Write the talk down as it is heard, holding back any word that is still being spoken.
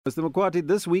Mr. Mukhwathi,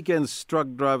 this weekend's truck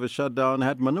driver shutdown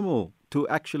had minimal to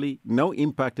actually no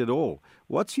impact at all.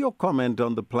 What's your comment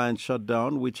on the planned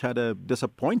shutdown, which had a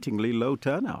disappointingly low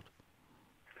turnout?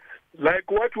 Like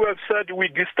what we have said, we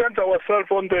distance ourselves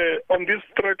on this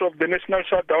threat of the national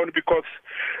shutdown because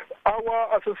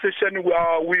our association,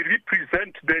 we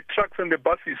represent the trucks and the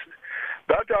buses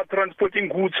that are transporting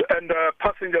goods and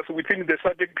passengers within the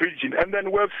SADC region. And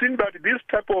then we have seen that this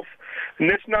type of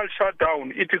national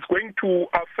shutdown, it is going to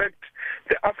affect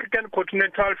the African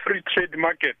continental free trade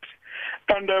market.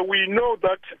 And we know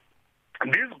that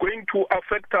this is going to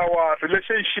affect our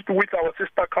relationship with our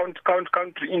sister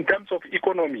country in terms of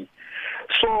economy.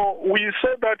 So we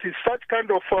say that it's such kind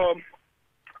of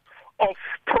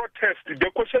protest.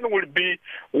 The question will be,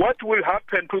 what will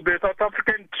happen to the South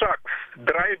African trucks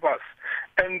drivers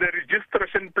and the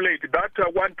registration plate that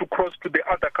want to cross to the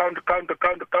other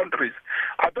countries?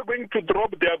 Are they going to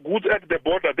drop their goods at the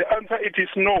border? The answer it is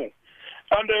no.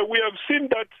 And we have seen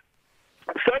that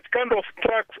such kind of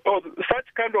trucks or such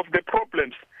kind of the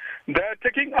problems, they are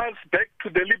taking us back to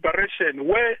the liberation,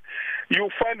 where you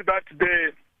find that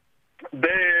the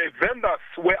vendors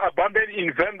were abandoned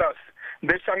in vendors.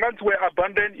 The Shangans were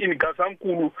abandoned in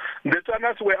Gazankulu. The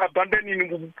Tsanas were abandoned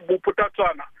in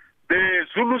Buputatswana. The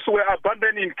Zulus were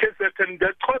abandoned in KZN, and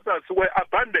the Xhosas were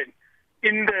abandoned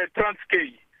in the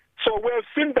Transkei. So we have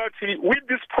seen that with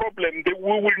this problem, we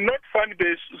will not find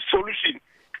the solution.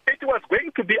 It was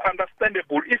going to be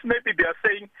understandable if maybe they are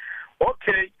saying,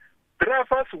 okay,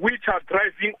 drivers which are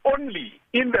driving only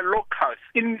in the locals,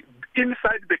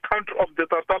 inside the country of the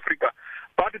South Africa,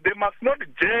 but they must not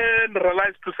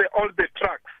generalize to say all the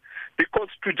trucks,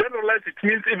 because to generalize it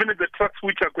means even the trucks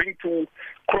which are going to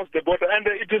cross the border. And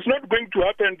it is not going to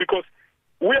happen because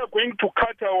we are going to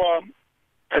cut our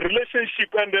relationship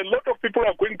and a lot of people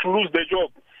are going to lose their job.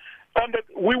 And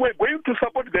we were going to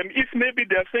support them if maybe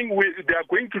they are saying they are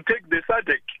going to take the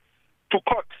SADC to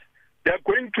court. They are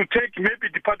going to take maybe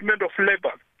Department of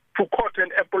Labor to court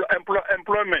and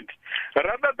employment,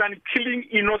 rather than killing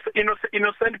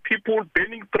innocent people,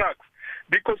 burning trucks.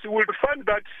 Because you will find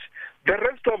that the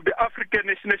rest of the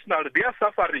African nationals, they are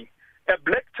suffering. A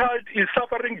black child is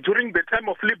suffering during the time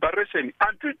of liberation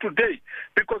until today,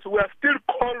 because we are still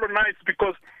colonized.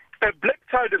 Because a black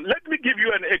child, let me give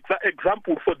you an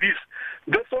example for this.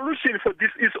 The solution for this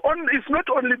is not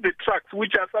only the trucks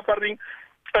which are suffering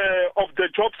of the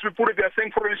jobs. People, they are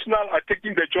saying foreign nationals are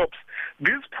taking the jobs.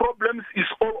 These problems is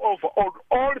all over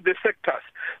all the sectors.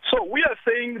 So we are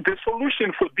saying the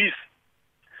solution for this,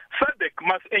 SADC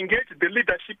must engage the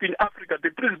leadership in Africa, the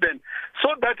president,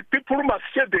 so that people must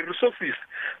share the resources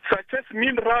such as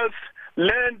minerals,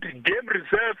 land, game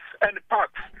reserves, and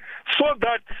parks, so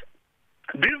that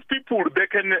these people, they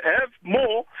can have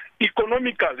more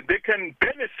economical, they can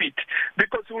benefit,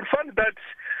 because you will find that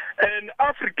an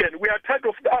African, we are tired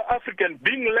of the African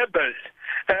being labeled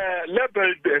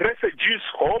refugees,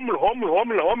 homeless,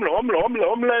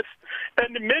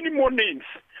 and many more names.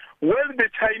 Well, the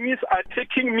Chinese are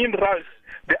taking minerals,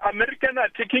 the Americans are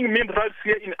taking minerals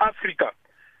here in Africa.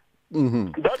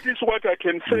 Mm-hmm. That is what I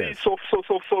can say. Yes. So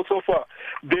far.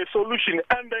 The solution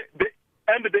and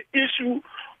the issue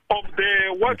of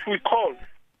what we call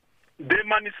the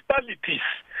municipalities,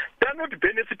 they're not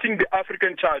benefiting the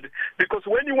African child, because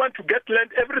when you want to get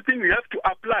land, everything you have to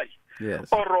apply.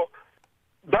 Yes. Or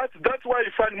that's why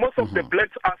you find most of the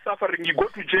blacks are suffering. You go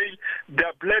to jail, they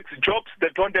are blacks, jobs, they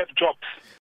don't have jobs.